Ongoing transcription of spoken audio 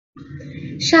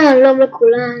שלום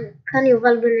לכולם, כאן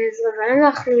יובל בן עזרא, והיום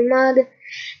אנחנו נלמד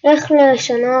איך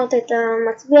לשנות את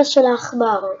המצביע של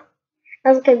העכבר.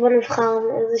 אז בוא נבחר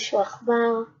איזשהו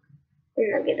עכבר,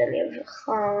 נגיד אני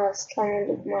אבחר סתם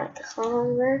לדוגמה את החר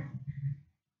הזה,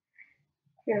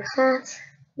 נלחץ,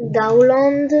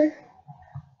 דאולונד,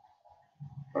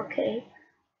 אוקיי.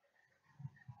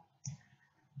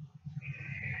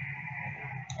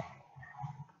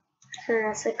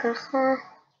 נעשה ככה.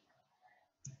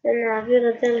 ונעביר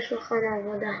את זה לשולחן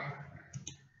העבודה.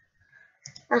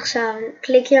 עכשיו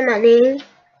קליק ימני,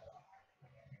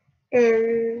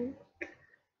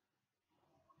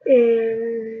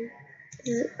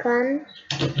 כאן,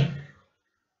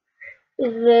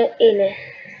 והנה,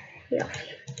 יופי.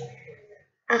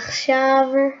 עכשיו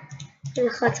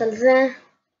נלחץ על זה,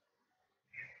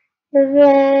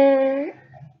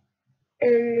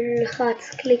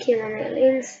 ונלחץ קליק ימני על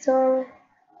אינסטול,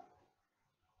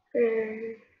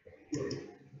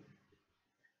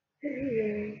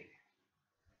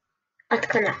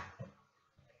 התקנה,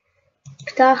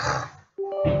 פתח,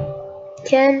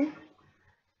 כן,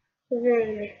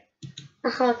 והנה.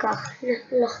 אחר כך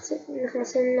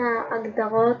נכנסים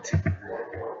להגדרות,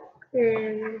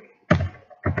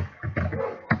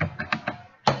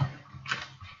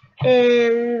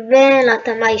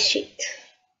 ולהתאמה אישית.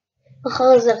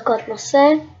 אחר זה ערכות נושא,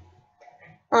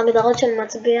 ההגדרות של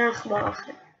מצביע העכבר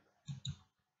אחר.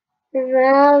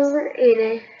 ואז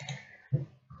הנה,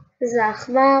 זה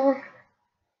העכבר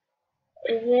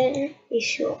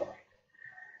ואישור.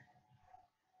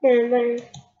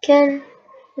 כן,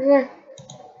 והנה.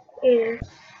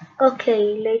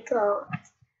 אוקיי, להתראות.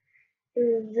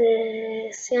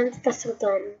 וסיימתי את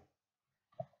הסרטון.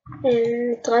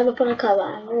 נתראה בפרק הבא,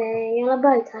 ויאללה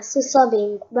ביי, תעשו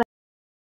סאבים. ביי.